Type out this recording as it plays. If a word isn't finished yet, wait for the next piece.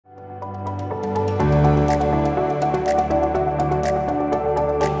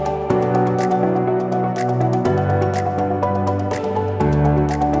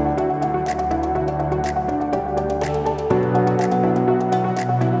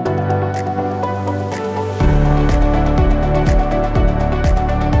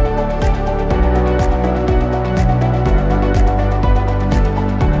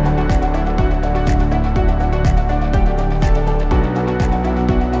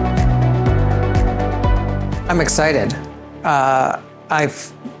I'm excited.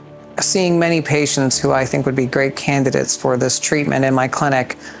 I've seen many patients who I think would be great candidates for this treatment in my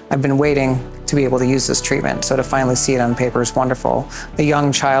clinic. I've been waiting to be able to use this treatment, so to finally see it on paper is wonderful. A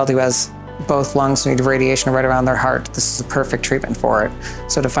young child who has both lungs need radiation right around their heart, this is a perfect treatment for it.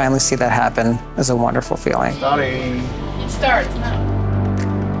 So to finally see that happen is a wonderful feeling. Starting. It starts now.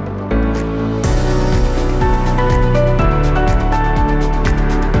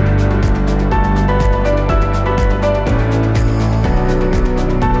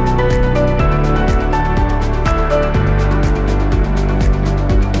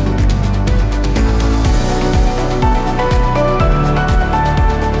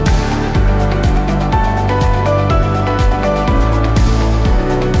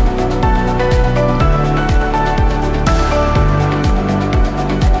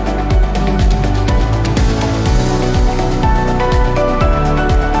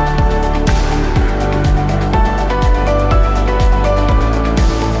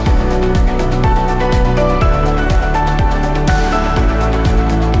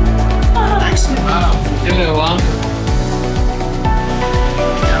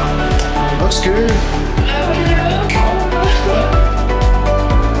 Looks good.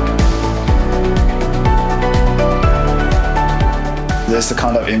 This is the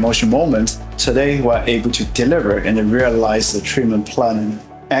kind of emotional moment. Today, we're able to deliver and realize the treatment plan and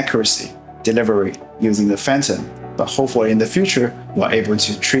accuracy delivery using the Phantom. But hopefully in the future, we're able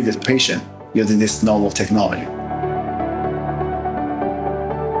to treat the patient using this novel technology.